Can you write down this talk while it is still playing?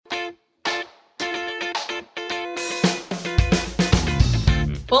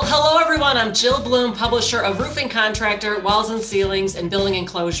Well, hello everyone. I'm Jill Bloom, publisher of Roofing Contractor, Walls and Ceilings, and Building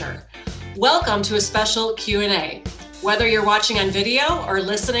Enclosure. Welcome to a special Q&A. Whether you're watching on video or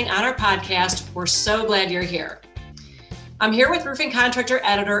listening on our podcast, we're so glad you're here. I'm here with Roofing Contractor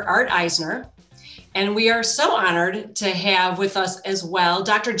editor Art Aisner, and we are so honored to have with us as well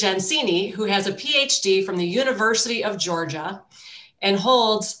Dr. Gensini, who has a Ph.D. from the University of Georgia and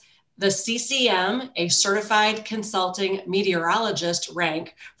holds the CCM, a certified consulting meteorologist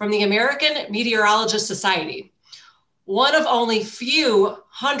rank from the American Meteorologist Society. One of only few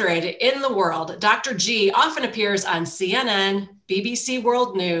hundred in the world, Dr. G often appears on CNN, BBC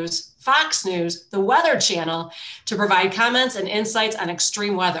World News, Fox News, the Weather Channel to provide comments and insights on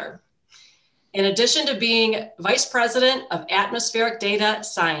extreme weather. In addition to being Vice President of Atmospheric Data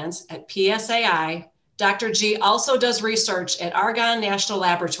Science at PSAI, Dr. G also does research at Argonne National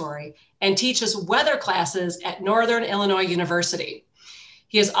Laboratory and teaches weather classes at Northern Illinois University.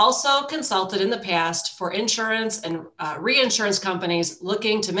 He has also consulted in the past for insurance and reinsurance companies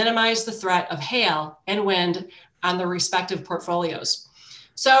looking to minimize the threat of hail and wind on their respective portfolios.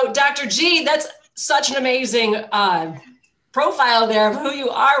 So Dr. G, that's such an amazing profile there of who you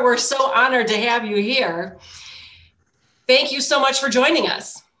are. We're so honored to have you here. Thank you so much for joining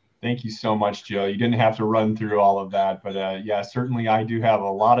us. Thank you so much, Jill. You didn't have to run through all of that, but yeah, certainly I do have a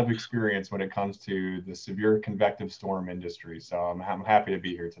lot of experience when it comes to the severe convective storm industry. So I'm happy to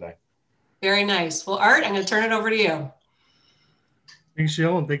be here today. Very nice. Well, Art, I'm going to turn it over to you. Thanks,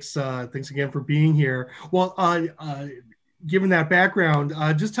 Jill, and thanks again for being here. Well, given that background,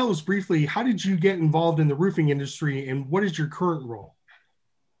 just tell us briefly, how did you get involved in the roofing industry and what is your current role?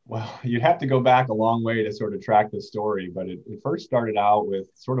 Well, you'd have to go back a long way to sort of track the story, but it first started out with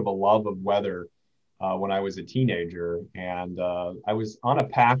sort of a love of weather when I was a teenager. And I was on a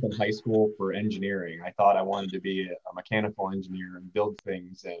path in high school for engineering. I thought I wanted to be a mechanical engineer and build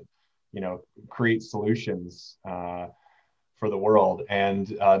things and, create solutions for the world. And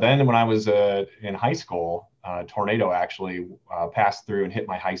then when I was in high school, a tornado actually passed through and hit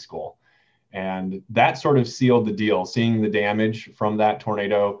my high school. And that sort of sealed the deal, seeing the damage from that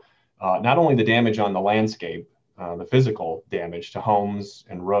tornado, not only the damage on the landscape, the physical damage to homes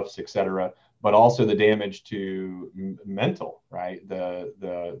and roofs, et cetera, but also the damage to mental, right?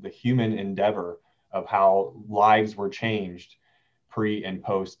 The human endeavor of how lives were changed pre and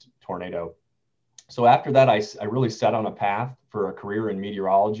post tornado. So after that, I really set on a path for a career in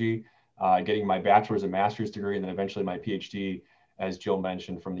meteorology, getting my bachelor's and master's degree, and then eventually my PhD, as Jill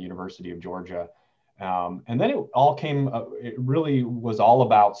mentioned, from the University of Georgia. And then it really was all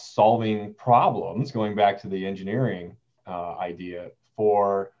about solving problems, going back to the engineering idea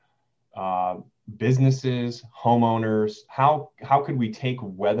for businesses, homeowners. How could we take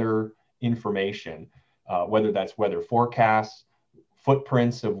weather information, whether that's weather forecasts,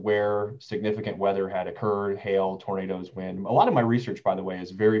 footprints of where significant weather had occurred, hail, tornadoes, wind. A lot of my research, by the way,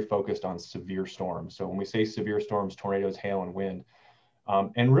 is very focused on severe storms. So when we say severe storms, tornadoes, hail, and wind,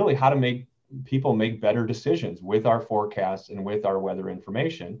 and really how to make people make better decisions with our forecasts and with our weather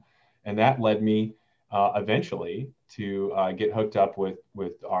information. And that led me eventually to get hooked up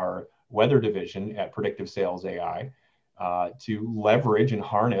with our weather division at Predictive Sales AI to leverage and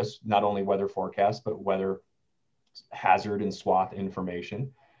harness not only weather forecasts, but weather hazard and swath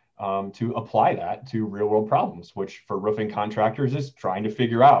information to apply that to real world problems, which for roofing contractors is trying to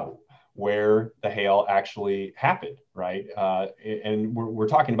figure out where the hail actually happened, right? And we're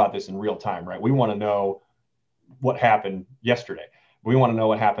talking about this in real time, right? We want to know what happened yesterday. We want to know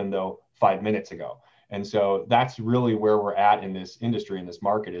what happened, though, 5 minutes ago. And so that's really where we're at in this industry, in this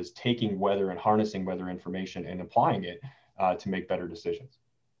market, is taking weather and harnessing weather information and applying it to make better decisions.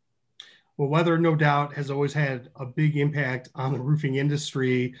 Well, weather, no doubt, has always had a big impact on the roofing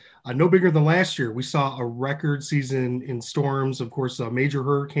industry. No bigger than last year. We saw a record season in storms, of course, major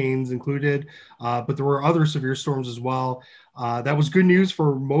hurricanes included, but there were other severe storms as well. That was good news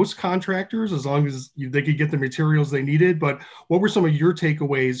for most contractors, as long as they could get the materials they needed. But what were some of your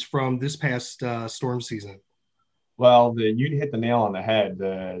takeaways from this past storm season? Well, you hit the nail on the head.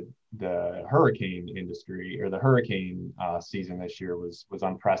 The hurricane industry, or the hurricane season this year was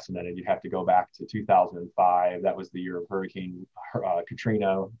unprecedented. You have to go back to 2005. That was the year of Hurricane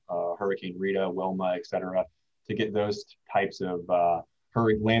Katrina, Hurricane Rita, Wilma, et cetera, to get those types of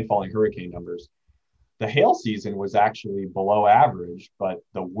landfalling hurricane numbers. The hail season was actually below average, but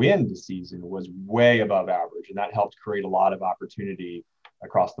the wind season was way above average. And that helped create a lot of opportunity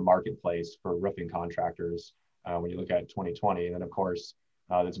across the marketplace for roofing contractors when you look at 2020. And then, of course,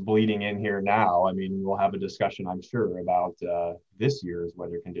 that's bleeding in here now. I mean, we'll have a discussion, I'm sure, about this year's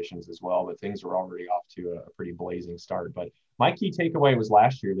weather conditions as well, but things are already off to a pretty blazing start. But my key takeaway was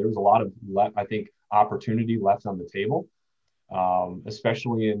last year, there was a lot of, I think, opportunity left on the table,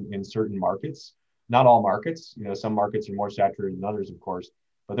 especially in certain markets. Not all markets, some markets are more saturated than others, of course,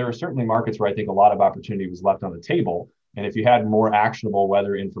 but there are certainly markets where I think a lot of opportunity was left on the table. And if you had more actionable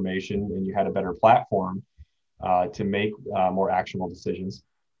weather information and you had a better platform to make more actionable decisions,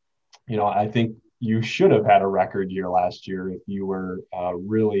 I think you should have had a record year last year. If you were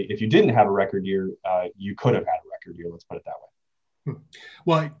if you didn't have a record year, you could have had a record year. Let's put it that way.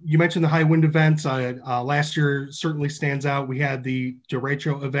 Well, you mentioned the high wind events. Last year certainly stands out. We had the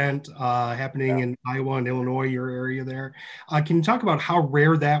derecho event happening in Iowa and Illinois, your area there. Can you talk about how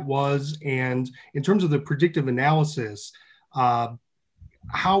rare that was? And in terms of the predictive analysis,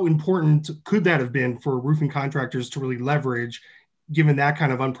 how important could that have been for roofing contractors to really leverage, given that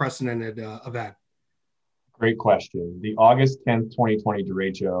kind of unprecedented event? Great question. The August 10th, 2020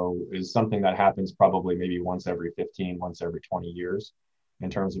 derecho is something that happens probably maybe once every 15, once every 20 years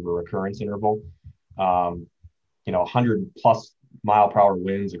in terms of a recurrence interval. 100 plus mile per hour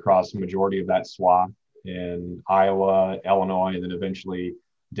winds across the majority of that swath in Iowa, Illinois, and then eventually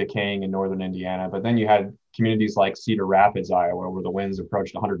decaying in northern Indiana. But then you had communities like Cedar Rapids, Iowa, where the winds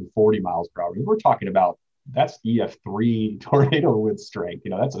approached 140 miles per hour. We're talking about that's EF3 tornado wind strength.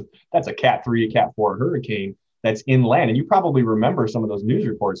 That's a Cat 3, Cat 4 hurricane that's inland. And you probably remember some of those news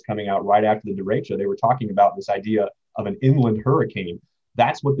reports coming out right after the derecho. They were talking about this idea of an inland hurricane.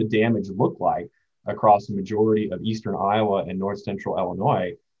 That's what the damage looked like across the majority of eastern Iowa and north central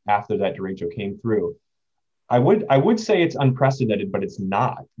Illinois after that derecho came through. I would say it's unprecedented, but it's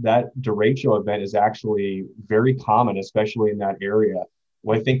not. That derecho event is actually very common, especially in that area.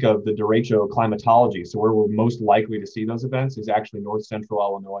 When I think of the derecho climatology, so where we're most likely to see those events is actually north central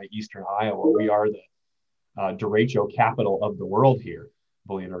Illinois, eastern Iowa. We are the derecho capital of the world here,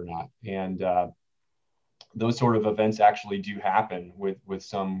 believe it or not. And those sort of events actually do happen with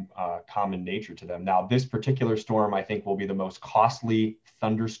some common nature to them. Now, this particular storm, I think, will be the most costly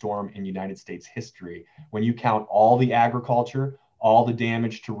thunderstorm in United States history. When you count all the agriculture, all the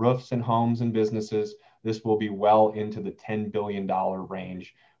damage to roofs and homes and businesses, this will be well into the $10 billion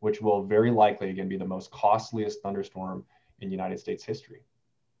range, which will very likely, again, be the most costliest thunderstorm in United States history.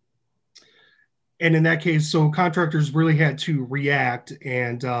 And in that case, so contractors really had to react,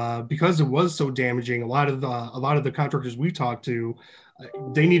 and because it was so damaging, a lot of the contractors we talked to,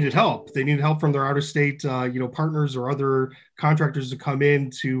 they needed help. They needed help from their out-of-state, partners or other contractors to come in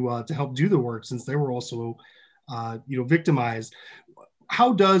to help do the work, since they were also, victimized.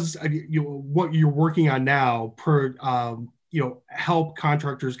 How does what you're working on now help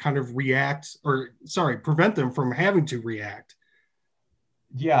contractors kind of prevent them from having to react?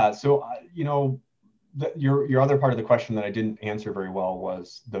 Yeah. So, your other part of the question that I didn't answer very well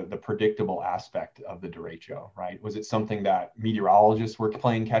was the predictable aspect of the derecho, right? Was it something that meteorologists were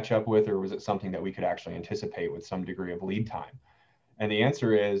playing catch up with, or was it something that we could actually anticipate with some degree of lead time? And the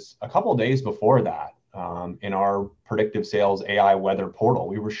answer is a couple of days before that, in our predictive sales AI weather portal,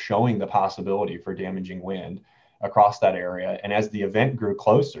 we were showing the possibility for damaging wind across that area. And as the event grew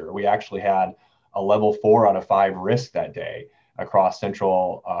closer, we actually had a level 4 out of 5 risk that day across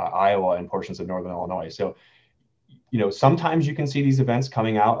central Iowa and portions of northern Illinois. So, sometimes you can see these events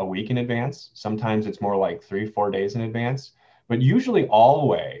coming out a week in advance. Sometimes it's more like 3-4 days in advance, but usually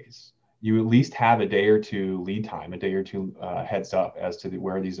always you at least have a day or two lead time, a day or two heads up as to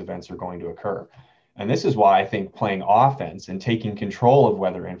where these events are going to occur. And this is why I think playing offense and taking control of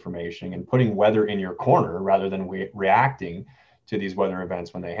weather information and putting weather in your corner rather than reacting to these weather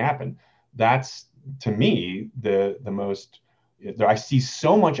events when they happen, that's, to me, the most, I see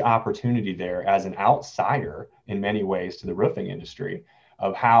so much opportunity there as an outsider in many ways to the roofing industry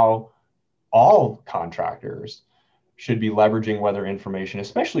of how all contractors should be leveraging weather information,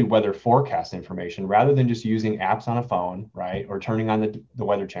 especially weather forecast information, rather than just using apps on a phone, right? Or turning on the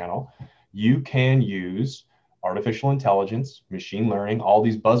weather channel. You can use artificial intelligence, machine learning, all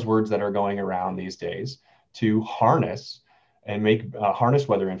these buzzwords that are going around these days to harness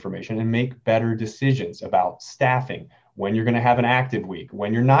weather information and make better decisions about staffing, when you're going to have an active week,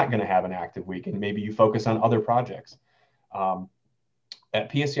 when you're not going to have an active week, and maybe you focus on other projects. At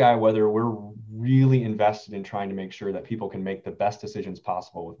PSCI Weather, we're really invested in trying to make sure that people can make the best decisions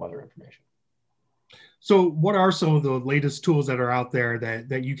possible with weather information. So what are some of the latest tools that are out there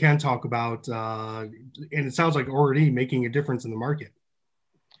that you can talk about? And it sounds like already making a difference in the market.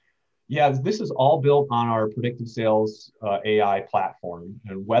 Yeah, this is all built on our predictive sales AI platform,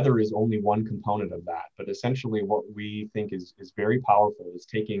 and weather is only one component of that. But essentially, what we think is very powerful is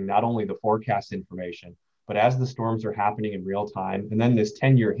taking not only the forecast information, but as the storms are happening in real time, and then this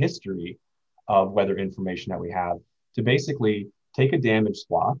 10-year history of weather information that we have to basically take a damage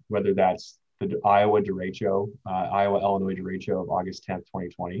swath, whether that's the Iowa-Illinois derecho of August 10th,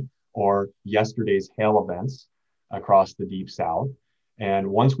 2020, or yesterday's hail events across the deep south.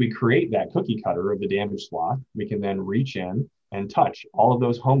 And once we create that cookie cutter of the damage swath, we can then reach in and touch all of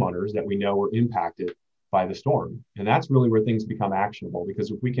those homeowners that we know were impacted by the storm. And that's really where things become actionable,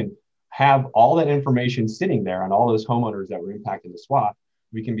 because if we can have all that information sitting there on all those homeowners that were impacted in the swath,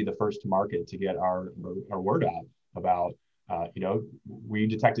 we can be the first to market to get our word out about, we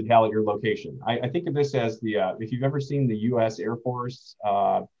detected hail at your location. I think of this as if you've ever seen the U.S. Air Force,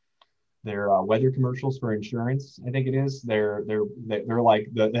 their weather commercials for insurance, I think it is. They're like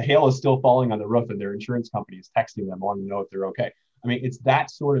the hail is still falling on the roof, and their insurance company is texting them wanting to know if they're okay. I mean, it's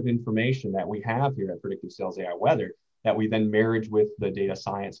that sort of information that we have here at Predictive Sales AI Weather that we then marriage with the data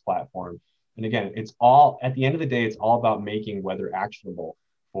science platform. And again, it's all, at the end of the day, it's all about making weather actionable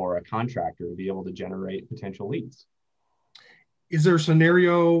for a contractor to be able to generate potential leads. Is there a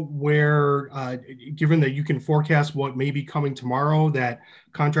scenario where, given that you can forecast what may be coming tomorrow, that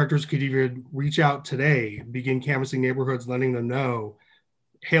contractors could even reach out today, begin canvassing neighborhoods, letting them know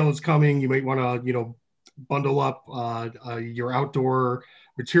hail is coming? You might want to, bundle up your outdoor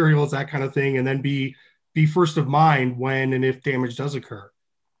materials, that kind of thing, and then be first of mind when and if damage does occur.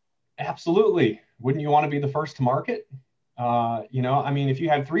 Absolutely. Wouldn't you want to be the first to market? If you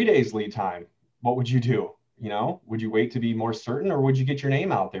had 3 days lead time, what would you do? Would you wait to be more certain, or would you get your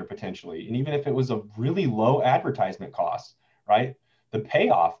name out there potentially? And even if it was a really low advertisement cost, right? The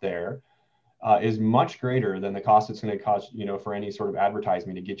payoff there is much greater than the cost it's going to cost, for any sort of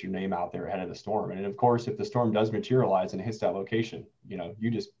advertising to get your name out there ahead of the storm. And of course, if the storm does materialize and hits that location,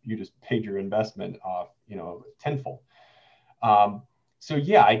 you just paid your investment off, tenfold. So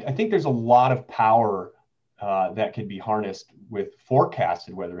yeah, I think there's a lot of power that can be harnessed with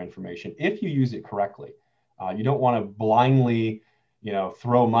forecasted weather information if you use it correctly. You don't want to blindly,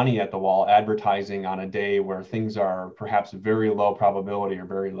 throw money at the wall advertising on a day where things are perhaps very low probability or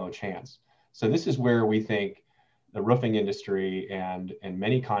very low chance. So this is where we think the roofing industry and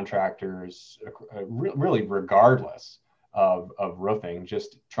many contractors, really regardless of roofing,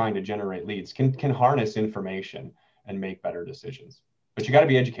 just trying to generate leads, can harness information and make better decisions. But you got to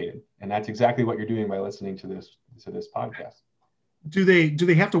be educated, and that's exactly what you're doing by listening to this podcast. Do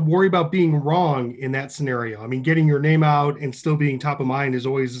they have to worry about being wrong in that scenario? I mean, getting your name out and still being top of mind is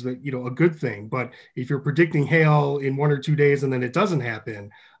always, a good thing. But if you're predicting hail in 1 or 2 days and then it doesn't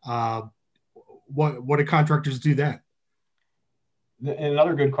happen, what do contractors do then?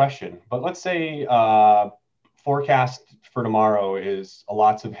 Another good question. But let's say forecast for tomorrow is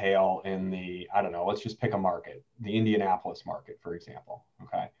lots of hail in the, let's just pick a market, the Indianapolis market, for example.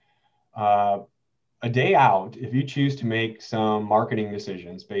 Okay. A day out, if you choose to make some marketing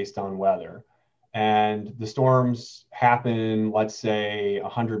decisions based on weather, and the storms happen, let's say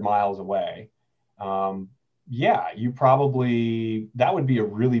 100 miles away, you probably, that would be a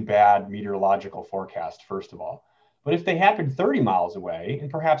really bad meteorological forecast, first of all. But if they happen 30 miles away, and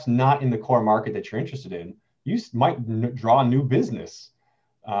perhaps not in the core market that you're interested in, you might draw new business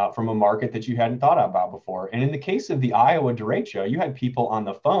from a market that you hadn't thought about before. And in the case of the Iowa derecho, you had people on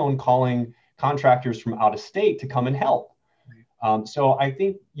the phone calling contractors from out of state to come and help. So I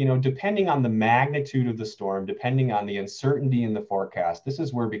think, depending on the magnitude of the storm, depending on the uncertainty in the forecast, this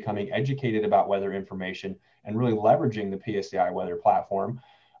is where becoming educated about weather information and really leveraging the PSAI weather platform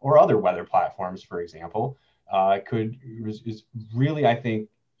or other weather platforms, for example, is really, I think,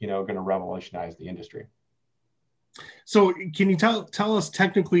 going to revolutionize the industry. So can you tell us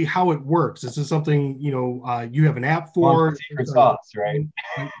technically how it works? Is this something, you have an app for? Secret sauce, right?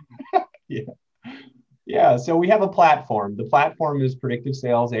 Yeah. So we have a platform. The platform is Predictive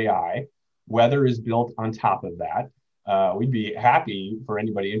Sales AI. Weather is built on top of that. We'd be happy for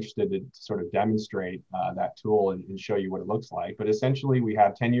anybody interested to sort of demonstrate that tool and show you what it looks like. But essentially, we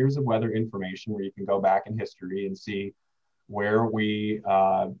have 10 years of weather information where you can go back in history and see where we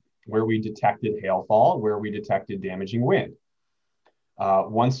detected hailfall, where we detected damaging wind.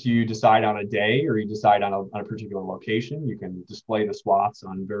 Once you decide on a day or you decide on a particular location, you can display the swaths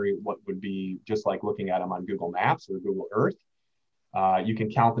on what would be just like looking at them on Google Maps or Google Earth. You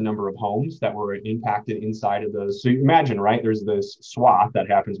can count the number of homes that were impacted inside of those. So you imagine, right, there's this swath that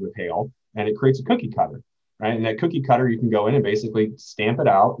happens with hail, and it creates a cookie cutter, right? And that cookie cutter, you can go in and basically stamp it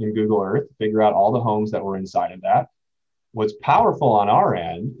out in Google Earth, figure out all the homes that were inside of that. What's powerful on our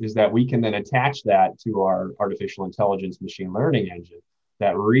end is that we can then attach that to our artificial intelligence machine learning engine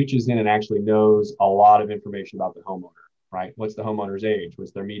that reaches in and actually knows a lot of information about the homeowner, right? What's the homeowner's age?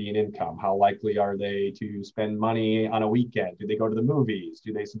 What's their median income? How likely are they to spend money on a weekend? Do they go to the movies?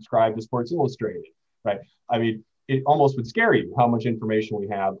 Do they subscribe to Sports Illustrated, right? I mean, it almost would scare you how much information we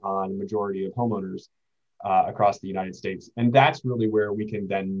have on the majority of homeowners across the United States. And that's really where we can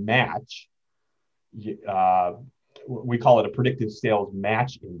then match, we call it a predictive sales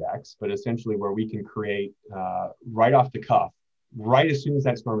match index, but essentially where we can create right off the cuff, right as soon as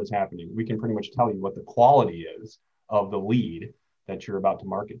that storm is happening, we can pretty much tell you what the quality is of the lead that you're about to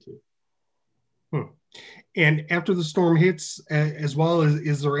market to. And after the storm hits, as well,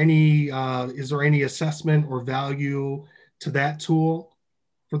 is there any assessment or value to that tool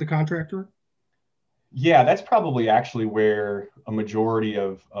for the contractor? Yeah, that's probably actually where a majority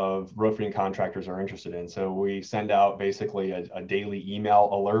of roofing contractors are interested in. So we send out basically a daily email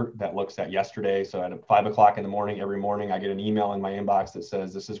alert that looks at yesterday. So at 5 o'clock in the morning, every morning, I get an email in my inbox that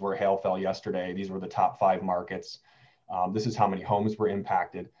says, this is where hail fell yesterday. These were the top 5 markets. This is how many homes were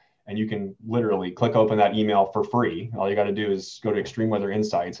impacted. And you can literally click open that email for free. All you got to do is go to Extreme Weather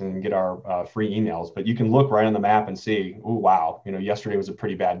Insights and get our free emails. But you can look right on the map and see, oh, wow, yesterday was a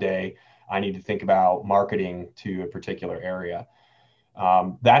pretty bad day. I need to think about marketing to a particular area.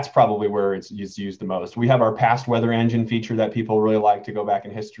 That's probably where it's used the most. We have our past weather engine feature that people really like to go back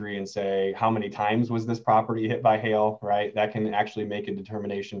in history and say, how many times was this property hit by hail, right? That can actually make a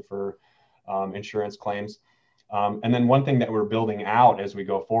determination for insurance claims. And then one thing that we're building out as we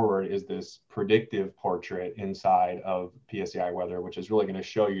go forward is this predictive portrait inside of PSEI weather, which is really going to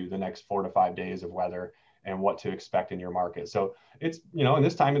show you the next 4 to 5 days of weather and what to expect in your market. So it's, in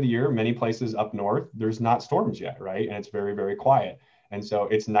this time of the year, many places up north, there's not storms yet, right? And it's very, very quiet. And so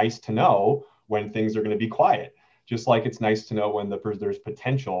it's nice to know when things are going to be quiet, just like it's nice to know when there's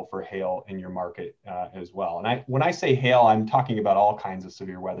potential for hail in your market as well. And when I say hail, I'm talking about all kinds of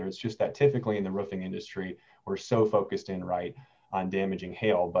severe weather. It's just that typically in the roofing industry, we're so focused in right on damaging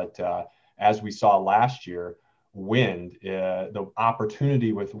hail. But as we saw last year, wind, the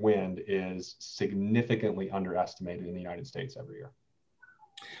opportunity with wind is significantly underestimated in the United States every year.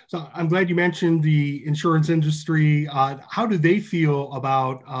 So I'm glad you mentioned the insurance industry. How do they feel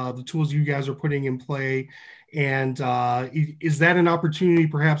about the tools you guys are putting in play? And is that an opportunity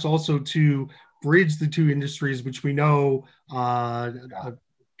perhaps also to bridge the two industries, which we know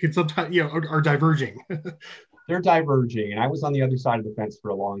can sometimes, are diverging? They're diverging. And I was on the other side of the fence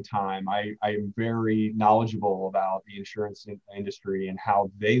for a long time. I am very knowledgeable about the insurance industry and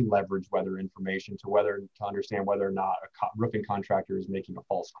how they leverage weather information to understand whether or not a roofing contractor is making a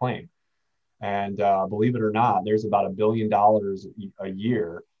false claim. And believe it or not, there's about $1 billion a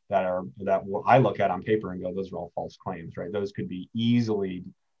year that I look at on paper and go, those are all false claims, right? Those could be easily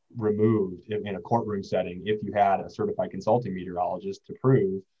removed in a courtroom setting if you had a certified consulting meteorologist to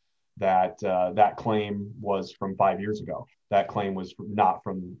prove that that claim was from 5 years ago. That claim was not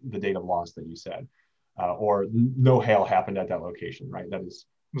from the date of loss that you said, or no hail happened at that location, right? That is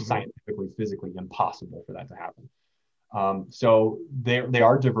scientifically, physically impossible for that to happen. So they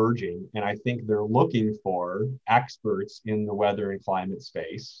are diverging, and I think they're looking for experts in the weather and climate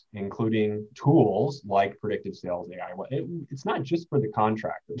space, including tools like predictive sales AI. It's not just for the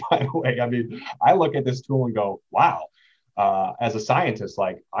contractor, by the way. I mean, I look at this tool and go, wow. As a scientist,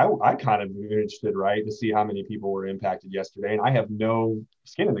 like I kind of interested, right, to see how many people were impacted yesterday, and I have no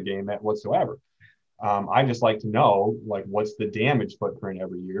skin in the game whatsoever. I just like to know, like, what's the damage footprint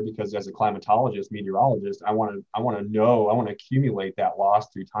every year, because as a climatologist, meteorologist, I want to accumulate that loss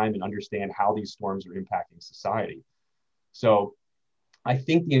through time and understand how these storms are impacting society. So I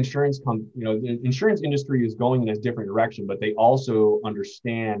think the insurance industry is going in a different direction, but they also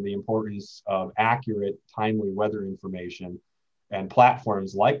understand the importance of accurate, timely weather information and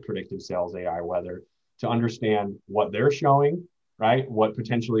platforms like predictive sales AI weather to understand what they're showing, right? What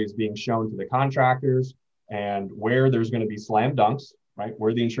potentially is being shown to the contractors, and where there's going to be slam dunks, right?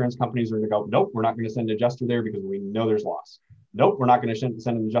 Where the insurance companies are going to go, nope, we're not going to send an adjuster there because we know there's loss. Nope, we're not going to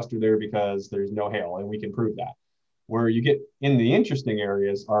send an adjuster there because there's no hail, and we can prove that. Where you get in the interesting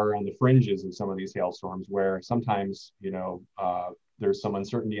areas are on the fringes of some of these hailstorms, where sometimes, there's some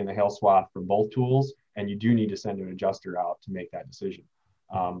uncertainty in the hail swath from both tools, and you do need to send an adjuster out to make that decision.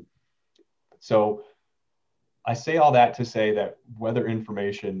 So I say all that to say that weather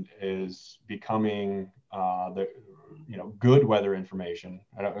information is becoming good weather information,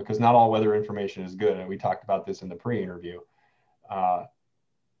 because not all weather information is good. And we talked about this in the pre-interview.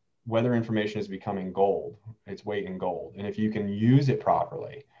 Weather information is becoming gold. It's weight in gold. And if you can use it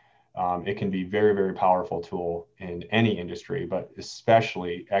properly, It can be very, very powerful tool in any industry, but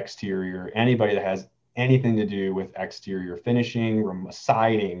especially exterior. Anybody that has anything to do with exterior finishing,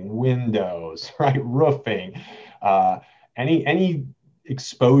 siding, windows, right, roofing, any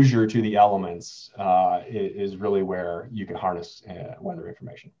exposure to the elements is really where you can harness weather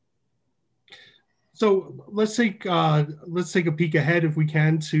information. So let's take a peek ahead, if we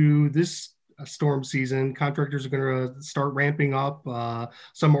can, to this storm season. Contractors are going to start ramping up.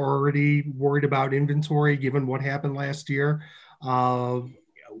 Some are already worried about inventory, given what happened last year.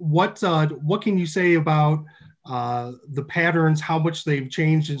 What can you say about the patterns, how much they've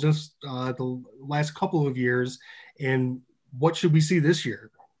changed in just the last couple of years, and what should we see this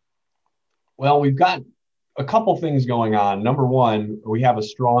year? Well, we've got a couple things going on. Number one, we have a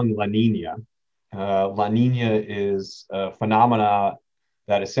strong La Nina. La Nina is a phenomena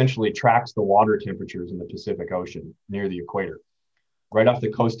that essentially tracks the water temperatures in the Pacific Ocean near the equator, right off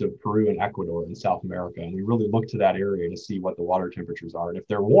the coast of Peru and Ecuador in South America. And we really look to that area to see what the water temperatures are. And if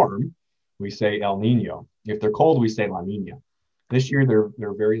they're warm, we say El Nino. If they're cold, we say La Nina. This year,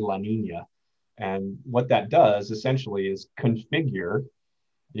 they're very La Nina. And what that does essentially is configure.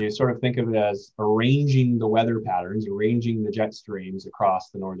 You sort of think of it as arranging the weather patterns, arranging the jet streams across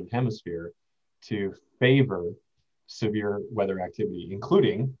the Northern Hemisphere to favor severe weather activity,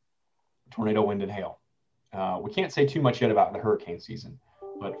 including tornado, wind, and hail. We can't say too much yet about the hurricane season,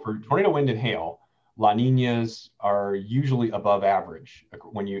 but for tornado, wind, and hail, La Ninas are usually above average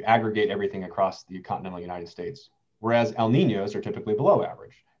when you aggregate everything across the continental United States, whereas El Ninos are typically below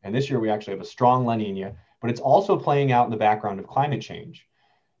average. And this year we actually have a strong La Nina, but it's also playing out in the background of climate change.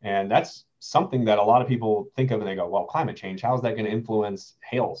 And that's something that a lot of people think of and they go, well, climate change, how is that going to influence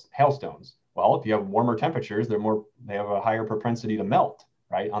hailstones? Well, if you have warmer temperatures, they have a higher propensity to melt,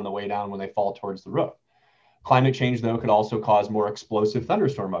 right, on the way down when they fall towards the roof. Climate change, though, could also cause more explosive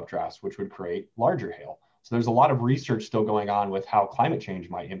thunderstorm updrafts, which would create larger hail. So there's a lot of research still going on with how climate change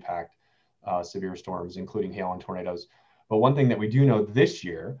might impact severe storms, including hail and tornadoes. But one thing that we do know this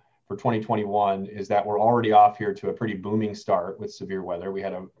year for 2021 is that we're already off here to a pretty booming start with severe weather. We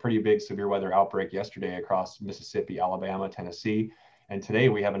had a pretty big severe weather outbreak yesterday across Mississippi, Alabama, Tennessee. And today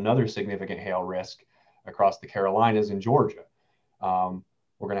we have another significant hail risk across the Carolinas and Georgia.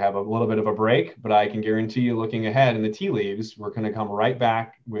 We're going to have a little bit of a break, but I can guarantee you, looking ahead in the tea leaves, we're going to come right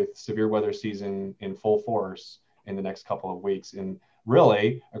back with severe weather season in full force in the next couple of weeks. And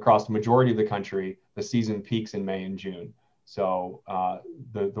really, across the majority of the country, the season peaks in May and June. So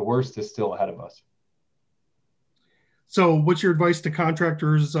the worst is still ahead of us. So what's your advice to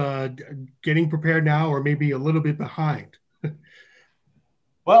contractors getting prepared now, or maybe a little bit behind?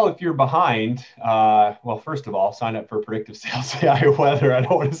 Well, if you're behind, well, first of all, sign up for Predictive Sales AI Weather. I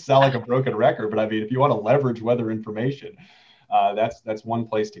don't want to sound like a broken record, but I mean, if you want to leverage weather information, that's one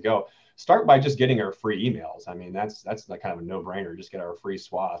place to go. Start by just getting our free emails. I mean, that's the kind of a no-brainer. Just get our free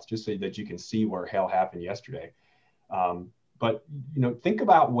swaths, just so that you can see where hail happened yesterday. But think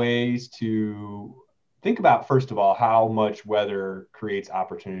about ways to think about, first of all, how much weather creates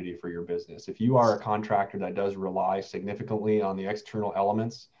opportunity for your business. If you are a contractor that does rely significantly on the external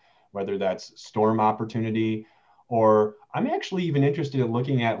elements, whether that's storm opportunity, or I'm actually even interested in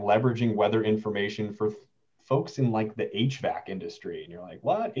looking at leveraging weather information for folks in like the HVAC industry. And you're like,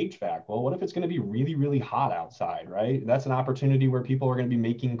 what? HVAC? Well, what if it's going to be really, really hot outside, right? That's an opportunity where people are going to be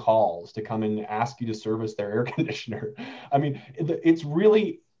making calls to come and ask you to service their air conditioner. I mean, it's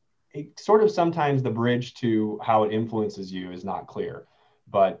really, it sort of sometimes the bridge to how it influences you is not clear,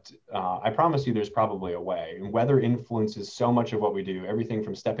 but I promise you there's probably a way. And weather influences so much of what we do, everything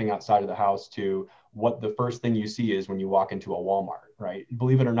from stepping outside of the house to what the first thing you see is when you walk into a Walmart, right?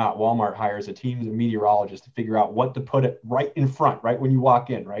 Believe it or not, Walmart hires a team of meteorologists to figure out what to put it right in front, right when you walk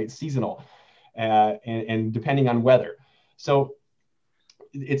in, right? Seasonal and depending on weather. So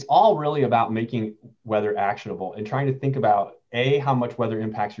it's all really about making weather actionable and trying to think about A, how much weather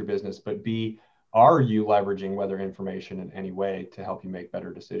impacts your business, but B, are you leveraging weather information in any way to help you make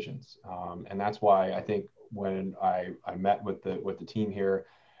better decisions? And that's why I think when I met with the team here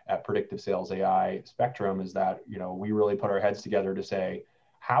at Predictive Sales AI Spectrum is that, we really put our heads together to say,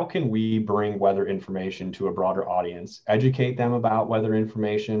 how can we bring weather information to a broader audience, educate them about weather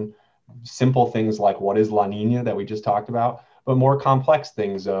information, simple things like what is La Nina that we just talked about, but more complex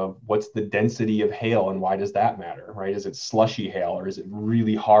things of what's the density of hail and why does that matter, right? Is it slushy hail or is it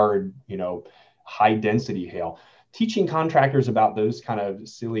really hard, high density hail? Teaching contractors about those kind of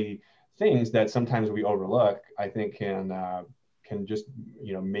silly things that sometimes we overlook, I think can just,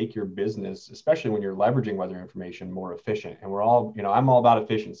 make your business, especially when you're leveraging weather information, more efficient. And we're all, I'm all about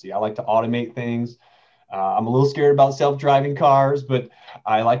efficiency. I like to automate things. I'm a little scared about self-driving cars, but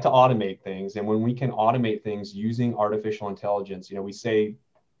I like to automate things. And when we can automate things using artificial intelligence, we say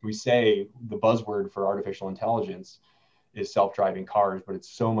the buzzword for artificial intelligence is self-driving cars, but it's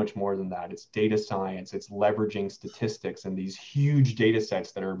so much more than that. It's data science, it's leveraging statistics and these huge data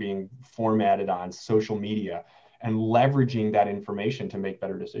sets that are being formatted on social media and leveraging that information to make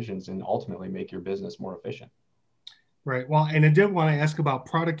better decisions and ultimately make your business more efficient. Right. Well, and I did want to ask about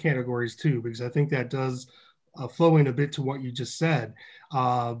product categories too, because I think that does flow in a bit to what you just said.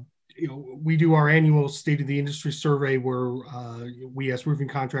 We do our annual state of the industry survey where we ask roofing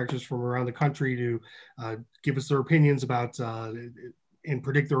contractors from around the country to give us their opinions about and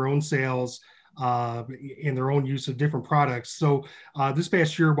predict their own sales and their own use of different products. So this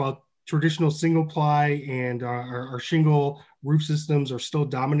past year, while traditional single ply and our shingle roof systems are still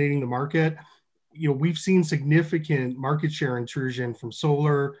dominating the market, we've seen significant market share intrusion from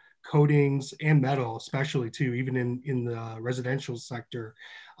solar, coatings, and metal, especially too, even in the residential sector.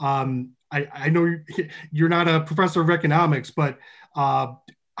 I know you're not a professor of economics, but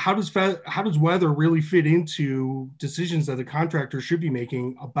how does weather really fit into decisions that the contractor should be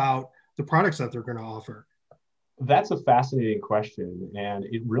making about the products that they're going to offer? That's a fascinating question, and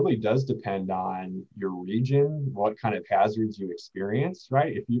it really does depend on your region, what kind of hazards you experience,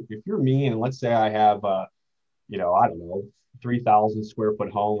 right? If you're me, and let's say I have I don't know, 3,000 square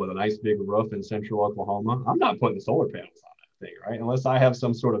foot home with a nice big roof in central Oklahoma, I'm not putting solar panels on that thing, right? Unless I have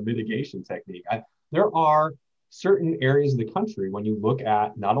some sort of mitigation technique. There are certain areas of the country when you look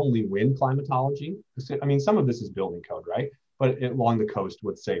at not only wind climatology, I mean, some of this is building code, right? But along the coast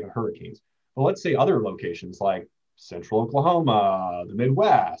with, say, hurricanes. But let's say other locations like central Oklahoma, the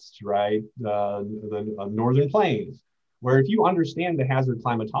Midwest, right? The northern plains, where if you understand the hazard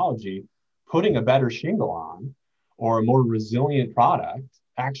climatology, putting a better shingle on or a more resilient product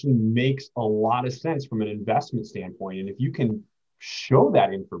actually makes a lot of sense from an investment standpoint. And if you can show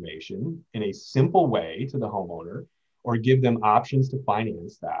that information in a simple way to the homeowner or give them options to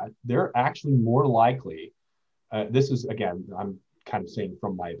finance that, they're actually more likely, this is, again, I'm kind of saying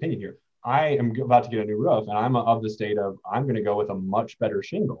from my opinion here, I am about to get a new roof and I'm of the state of, I'm going to go with a much better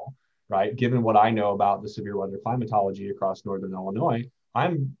shingle, right? Given what I know about the severe weather climatology across Northern Illinois,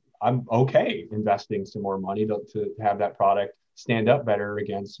 I'm okay investing some more money to have that product stand up better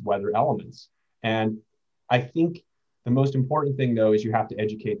against weather elements. And I think the most important thing though, is you have to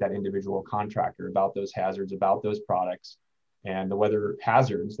educate that individual contractor about those hazards, about those products and the weather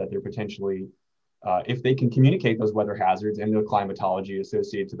hazards that they're potentially if they can communicate those weather hazards and the climatology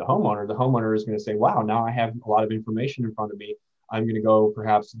associated to the homeowner is going to say, wow, now I have a lot of information in front of me. I'm going to go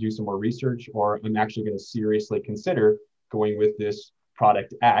perhaps do some more research, or I'm actually going to seriously consider going with this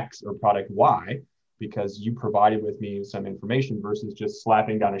product X or product Y because you provided with me some information versus just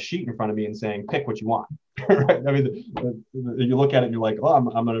slapping down a sheet in front of me and saying, pick what you want. Right? I mean, you look at it and you're like, oh,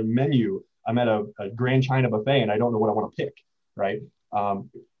 I'm at a menu. I'm at a Grand China buffet and I don't know what I want to pick, right?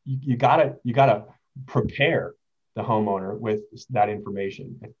 You gotta prepare the homeowner with that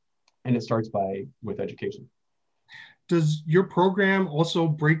information, and it starts with education. Does your program also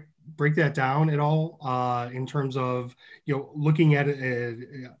break that down at all in terms of looking at a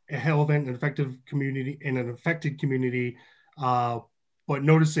hail event, an affected community, but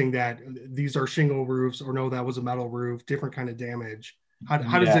noticing that these are shingle roofs or no, that was a metal roof, different kind of damage? How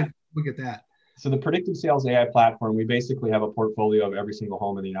does it look at that? So the predictive sales AI platform, we basically have a portfolio of every single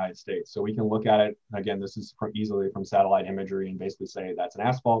home in the United States. So we can look at it, again, this is easily from satellite imagery and basically say that's an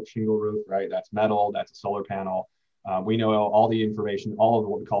asphalt shingle roof, right? That's metal, that's a solar panel. We know all the information, all of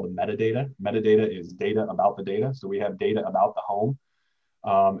what we call the metadata. Metadata is data about the data. So we have data about the home.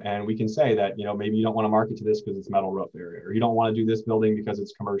 And we can say that, maybe you don't want to market to this because it's metal roof area, or you don't want to do this building because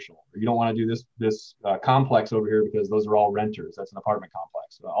it's commercial, or you don't want to do this complex over here because those are all renters. That's an apartment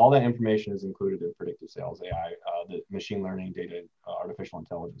complex. So all that information is included in predictive sales AI, the machine learning data, artificial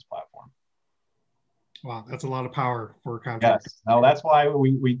intelligence platform. Wow, that's a lot of power for a contractor. Yes, no, that's why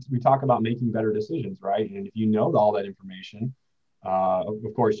we talk about making better decisions, right? And if you know all that information, of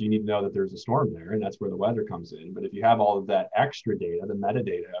course, you need to know that there's a storm there, and that's where the weather comes in. But if you have all of that extra data, the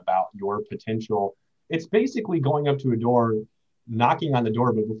metadata about your potential, it's basically going up to a door, knocking on the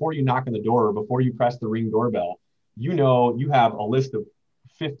door. But before you knock on the door, or before you press the Ring doorbell, you have a list of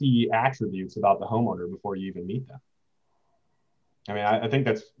 50 attributes about the homeowner before you even meet them. I mean, I think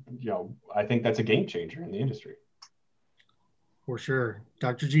that's a game changer in the industry. For sure.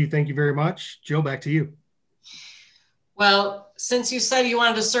 Dr. G, thank you very much. Jill, back to you. Well, since you said you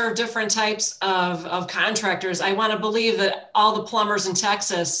wanted to serve different types of contractors, I want to believe that all the plumbers in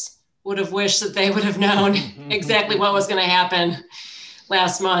Texas would have wished that they would have known exactly what was going to happen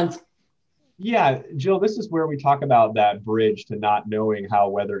last month. Yeah, Jill, this is where we talk about that bridge to not knowing how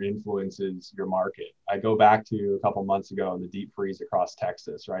weather influences your market. I go back to a couple months ago in the deep freeze across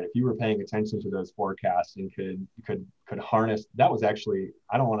Texas, right? If you were paying attention to those forecasts and could harness, that was actually,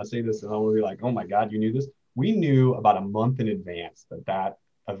 I don't want to say this and I'll be like, oh my God, you knew this. We knew about a month in advance that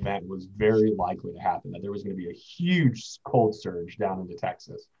event was very likely to happen, that there was going to be a huge cold surge down into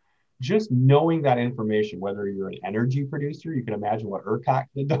Texas. Just knowing that information, whether you're an energy producer, you can imagine what ERCOT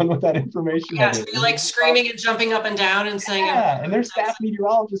had done with that information. Yeah, to be like screaming and jumping up and down and saying, yeah, and their staff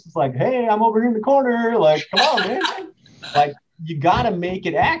meteorologist is like, hey, I'm over here in the corner. Like, come on, man. Like, you got to make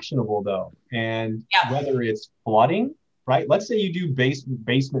it actionable, though. And whether it's flooding, right? Let's say you do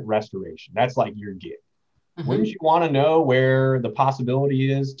basement restoration. That's like your gig. Wouldn't you want to know where the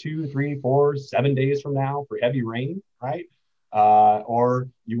possibility is 2, 3, 4, 7 days from now for heavy rain, right? Or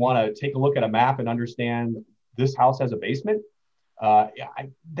you want to take a look at a map and understand this house has a basement.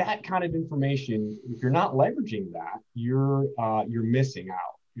 That kind of information, if you're not leveraging that, you're missing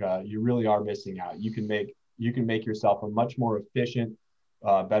out. You really are missing out. You can make yourself a much more efficient,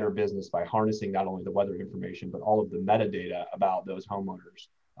 better business by harnessing not only the weather information, but all of the metadata about those homeowners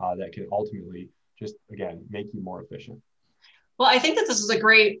that can ultimately just, again, make you more efficient. Well, I think that this is a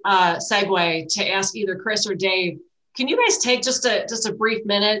great segue to ask either Chris or Dave. Can you guys take just a brief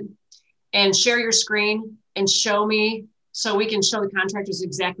minute and share your screen and show me so we can show the contractors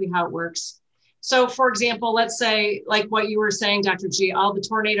exactly how it works? So for example, let's say like what you were saying, Dr. G, all the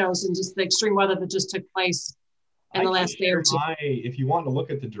tornadoes and just the extreme weather that just took place in the last day or two. If you want to look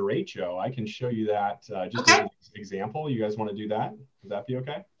at the derecho, I can show you that just as an example. You guys want to do that? Would that be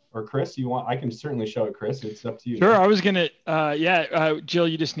okay? Or Chris, I can certainly show it, Chris. It's up to you. Sure. I was going to, Jill,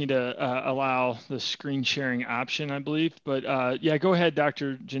 you just need to allow the screen sharing option, I believe. But go ahead,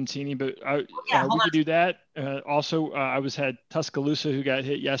 Dr. Gensini. But we could do that. Also, I had Tuscaloosa who got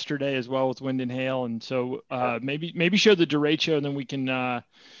hit yesterday as well with wind and hail. And so maybe show the derecho and then we can,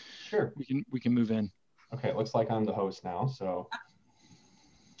 sure. We can move in. Okay. It looks like I'm the host now. So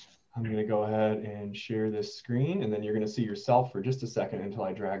I'm going to go ahead and share this screen, and then you're going to see yourself for just a second until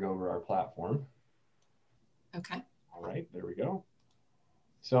I drag over our platform. Okay. All right, there we go.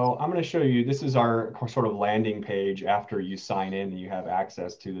 So I'm going to show you, this is our sort of landing page after you sign in and you have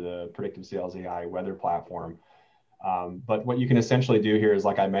access to the Predictive Sales AI weather platform. But what you can essentially do here is,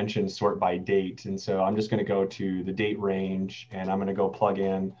 like I mentioned, sort by date. And so I'm just going to go to the date range, and I'm going to go plug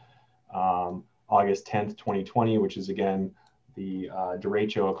in August 10th, 2020, which is, again, the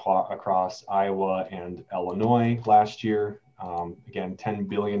derecho across Iowa and Illinois last year. Again, $10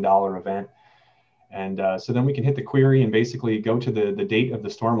 billion event. And so then we can hit the query and basically go to the date of the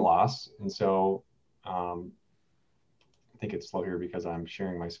storm loss. And so I think it's slow here because I'm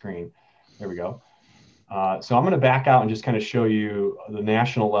sharing my screen. There we go. So I'm going to back out and just kind of show you the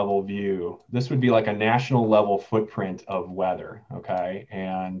national level view. This would be like a national level footprint of weather, okay?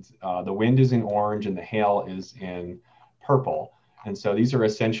 And the wind is in orange and the hail is in purple. And so these are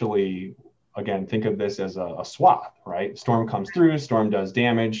essentially, again, think of this as a swath, right? Storm comes through, storm does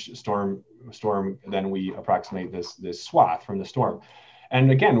damage, storm, then we approximate this swath from the storm.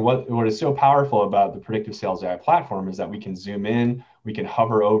 And again, what is so powerful about the Predictive Sales AI platform is that we can zoom in, we can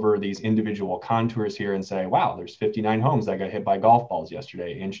hover over these individual contours here and say, wow, there's 59 homes that got hit by golf balls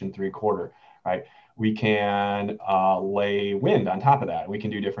yesterday, 1.75 inches, right? We can lay wind on top of that. We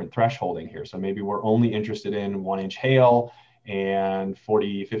can do different thresholding here. So maybe we're only interested in 1-inch hail and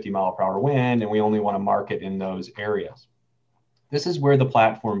 40, 50 mile per hour wind, and we only want to market in those areas. This is where the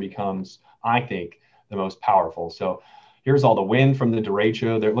platform becomes, I think, the most powerful. So here's all the wind from the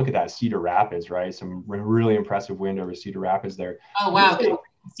derecho there. Look at that Cedar Rapids, right? Some really impressive wind over Cedar Rapids there. Oh, wow.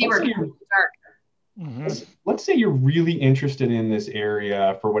 Let's say you're really interested in this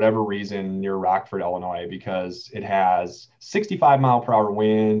area for whatever reason near Rockford, Illinois, because it has 65 mile per hour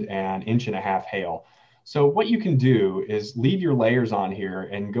wind and 1.5 inches hail. So what you can do is leave your layers on here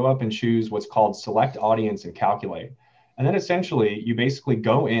and go up and choose what's called select audience and calculate. And then essentially you basically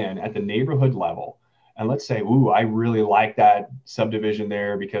go in at the neighborhood level. And let's say, ooh, I really like that subdivision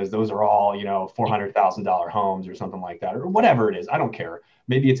there because those are all, $400,000 homes or something like that, or whatever it is. I don't care.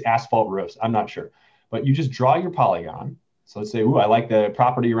 Maybe it's asphalt roofs. I'm not sure. But you just draw your polygon. So let's say, ooh, I like the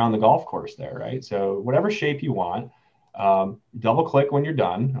property around the golf course there, right? So whatever shape you want, double click when you're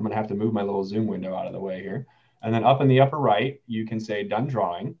done. I'm going to have to move my little zoom window out of the way here. And then up in the upper right, you can say done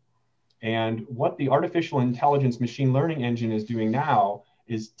drawing. And what the artificial intelligence machine learning engine is doing now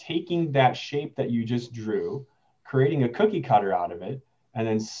is taking that shape that you just drew, creating a cookie cutter out of it, and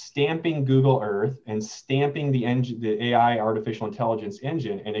then stamping Google Earth and stamping the AI artificial intelligence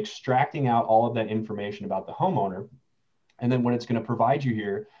engine and extracting out all of that information about the homeowner. And then what it's going to provide you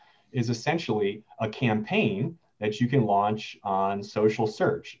here is essentially a campaign that you can launch on social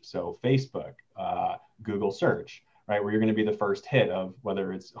search. So Facebook, Google search, right? Where you're going to be the first hit of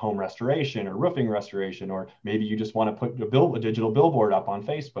whether it's home restoration or roofing restoration, or maybe you just want to put a digital billboard up on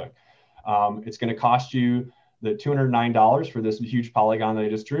Facebook. It's going to cost you the $209 for this huge polygon that I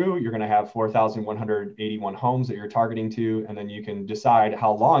just drew. You're going to have 4,181 homes that you're targeting to, and then you can decide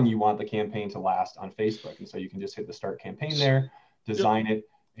how long you want the campaign to last on Facebook. And so you can just hit the start campaign there, design it,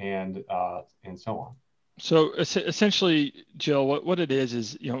 and so on. So essentially, Jill, what it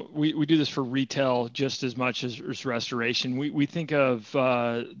is, you know, we do this for retail just as much as restoration. We think of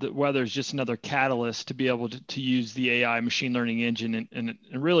the weather as just another catalyst to be able to use the AI machine learning engine. And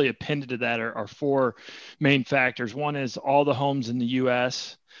really appended to that are four main factors. One is all the homes in the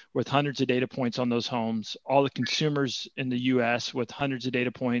US with hundreds of data points on those homes, all the consumers in the US with hundreds of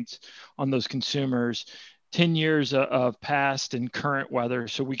data points on those consumers, 10 years of past and current weather.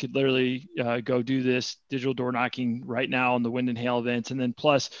 So we could literally go do this digital door knocking right now on the wind and hail events. And then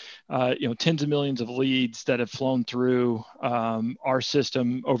plus, you know, tens of millions of leads that have flown through our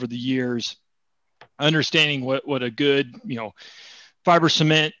system over the years, understanding what a good, you know, fiber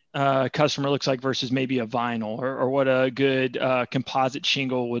cement customer looks like versus maybe a vinyl, or what a good composite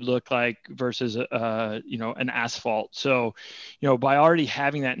shingle would look like versus you know, an asphalt. So, you know, by already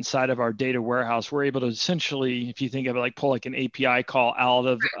having that inside of our data warehouse, we're able to essentially, if you think of it, like pull like an API call out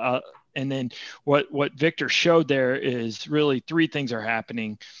of and then what Victor showed there is really three things are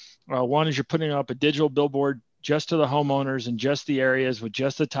happening. One is you're putting up a digital billboard just to the homeowners and just the areas with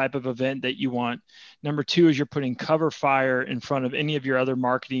just the type of event that you want. Number two is you're putting cover fire in front of any of your other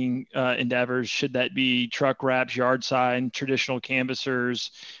marketing endeavors, should that be truck wraps, yard sign, traditional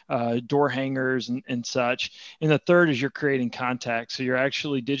canvassers, door hangers, and such. And the third is you're creating contacts. So you're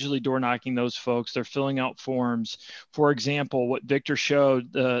actually digitally door knocking those folks. They're filling out forms. For example, what Victor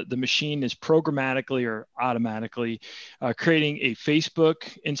showed, the machine is programmatically or automatically creating a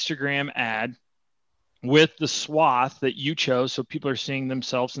Facebook, Instagram ad with the swath that you chose. So people are seeing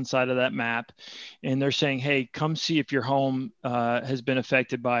themselves inside of that map, and they're saying, hey, come see if your home has been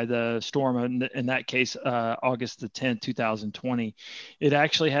affected by the storm. In that case, August the 10th, 2020. It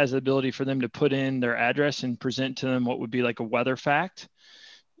actually has the ability for them to put in their address and present to them what would be like a weather fact.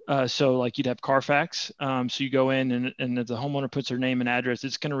 So like you'd have Carfax. So you go in and if the homeowner puts their name and address,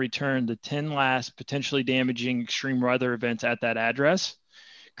 it's going to return the 10 last potentially damaging extreme weather events at that address,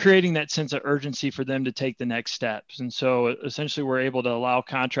 creating that sense of urgency for them to take the next steps. And so essentially we're able to allow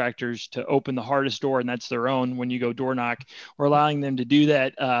contractors to open the hardest door, and that's their own when you go door knock. We're allowing them to do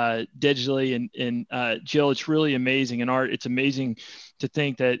that digitally. And Jill, it's really amazing. And Art, it's amazing to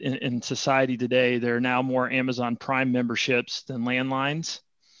think that in society today, there are now more Amazon Prime memberships than landlines.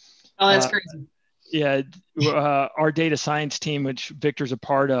 Oh, that's crazy. Yeah, our data science team, which Victor's a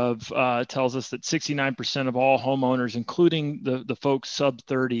part of, tells us that 69% of all homeowners, including the folks sub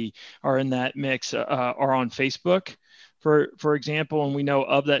 30, are in that mix, are on Facebook, for example. And we know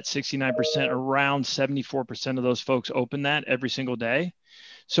of that 69%, around 74% of those folks open that every single day.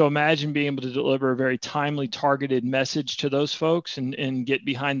 So imagine being able to deliver a very timely, targeted message to those folks and get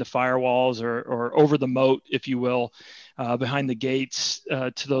behind the firewalls or over the moat, if you will, behind the gates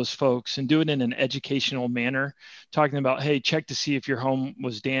to those folks, and do it in an educational manner, talking about, hey, check to see if your home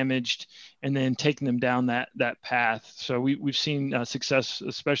was damaged, and then taking them down that path. So we've seen success,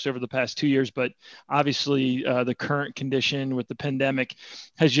 especially over the past 2 years, but obviously the current condition with the pandemic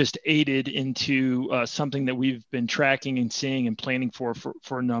has just aided into something that we've been tracking and seeing and planning for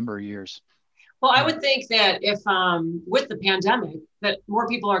a number of years. Well, I would think that if with the pandemic, that more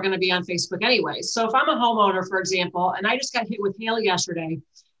people are going to be on Facebook anyway. So if I'm a homeowner, for example, and I just got hit with hail yesterday,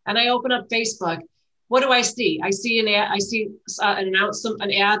 and I open up Facebook, what do I see? I see an ad. I see an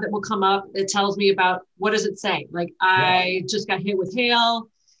ad that will come up that tells me about, what does it say? Like, I just got hit with hail.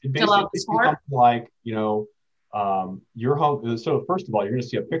 Fill out this form. Like, you know, your home. So first of all, you're going to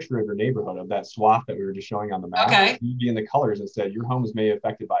see a picture of your neighborhood, of that swath that we were just showing on the map. Okay. You'd be in the colors that said your home is maybe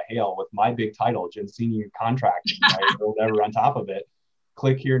affected by hail, with my big title, Gensini Contractors, right, or whatever on top of it.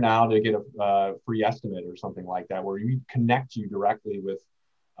 Click here now to get a free estimate or something like that, where we connect you directly with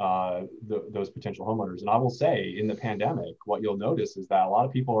those potential homeowners. And I will say, in the pandemic, what you'll notice is that a lot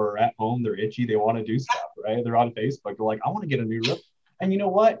of people are at home, they're itchy, they want to do stuff, right? They're on Facebook, they're like, I want to get a new roof. And you know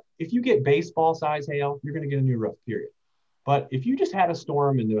what? If you get baseball size hail, you're going to get a new roof, period. But if you just had a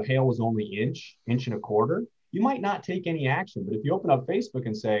storm and the hail was only inch and a quarter, you might not take any action. But if you open up Facebook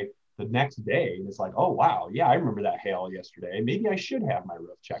and say the next day, and it's like, oh, wow, yeah, I remember that hail yesterday, maybe I should have my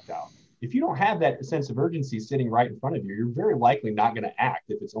roof checked out. If you don't have that sense of urgency sitting right in front of you, you're very likely not going to act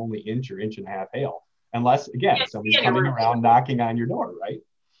if it's only inch or inch and a half hail. Unless, again, somebody's coming around knocking on your door, right?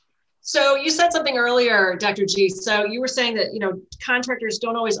 So you said something earlier, Dr. G. So you were saying that, contractors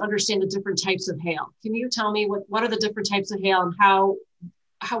don't always understand the different types of hail. Can you tell me what are the different types of hail and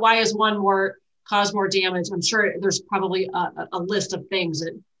why is one cause more damage? I'm sure there's probably a list of things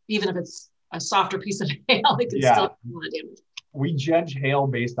that even if it's a softer piece of hail, it can still cause a lot of damage. We judge hail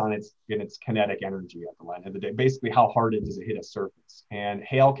based on its kinetic energy at the end of the day. Basically, how hard does it hit a surface? And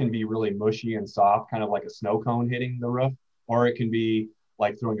hail can be really mushy and soft, kind of like a snow cone hitting the roof, or it can be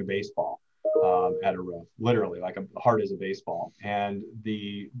like throwing a baseball at a roof, literally like hard as a baseball. And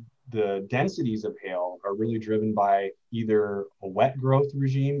the densities of hail are really driven by either a wet growth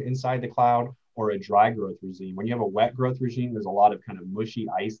regime inside the cloud or a dry growth regime. When you have a wet growth regime, there's a lot of kind of mushy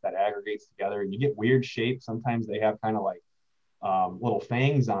ice that aggregates together and you get weird shapes. Sometimes they have kind of like little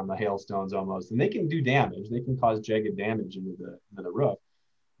fangs on the hailstones almost, and they can do damage. They can cause jagged damage into the roof.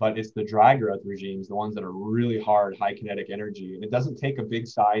 But it's the dry growth regimes, the ones that are really hard, high kinetic energy. And it doesn't take a big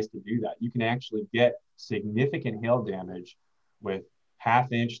size to do that. You can actually get significant hail damage with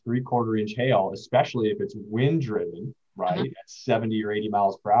 1/2 inch, 3/4 inch hail, especially if it's wind driven, right, at 70 or 80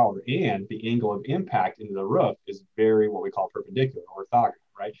 miles per hour. And the angle of impact into the roof is very what we call perpendicular, orthogonal,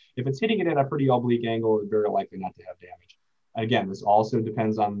 right? If it's hitting it at a pretty oblique angle, it's very likely not to have damage. Again, this also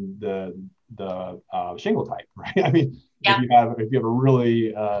depends on the shingle type, right? I mean, if you have a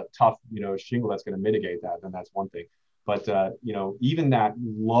really tough, shingle that's going to mitigate that, then that's one thing. But even that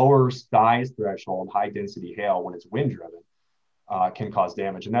lower size threshold, high density hail, when it's wind driven, can cause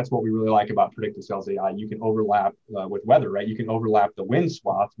damage, and that's what we really like about predictive sales AI. You can overlap with weather, right? You can overlap the wind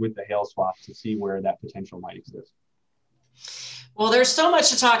swath with the hail swath to see where that potential might exist. Well, there's so much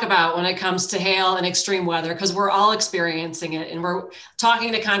to talk about when it comes to hail and extreme weather, because we're all experiencing it and we're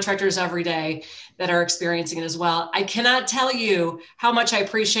talking to contractors every day that are experiencing it as well. I cannot tell you how much I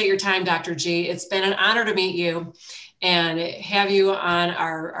appreciate your time, Dr. G. It's been an honor to meet you and have you on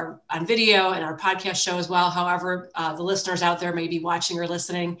on video and our podcast show as well. However, the listeners out there may be watching or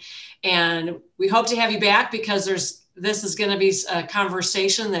listening, and we hope to have you back because this is going to be a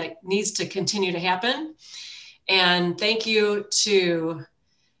conversation that needs to continue to happen. And thank you to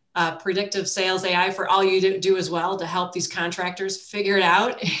Predictive Sales AI for all you do as well to help these contractors figure it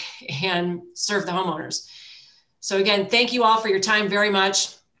out and serve the homeowners. So again, thank you all for your time very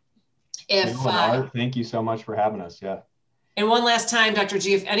much. Thank you so much for having us. Yeah. And one last time, Dr.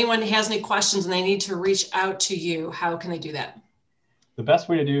 G, if anyone has any questions and they need to reach out to you, how can they do that? The best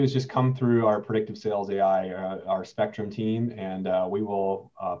way to do is just come through our Predictive Sales AI, our Spectrum team, and we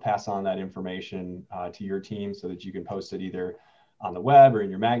will pass on that information to your team so that you can post it either on the web or in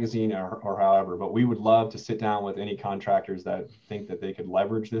your magazine or however. But we would love to sit down with any contractors that think that they could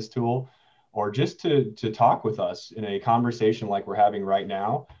leverage this tool, or just to talk with us in a conversation like we're having right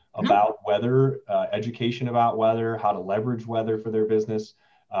now about weather, education about weather, how to leverage weather for their business.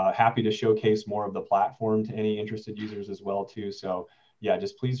 Happy to showcase more of the platform to any interested users as well too. So yeah,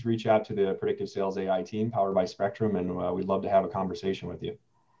 just please reach out to the Predictive Sales AI team powered by Spectrum, and we'd love to have a conversation with you.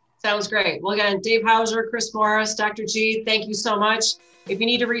 Sounds great. Well, again, Dave Hauser, Chris Morris, Dr. G, thank you so much. If you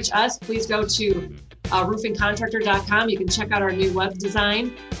need to reach us, please go to roofingcontractor.com. You can check out our new web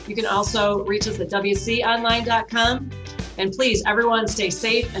design. You can also reach us at wconline.com. And please, everyone, stay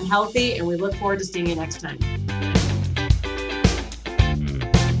safe and healthy, and we look forward to seeing you next time.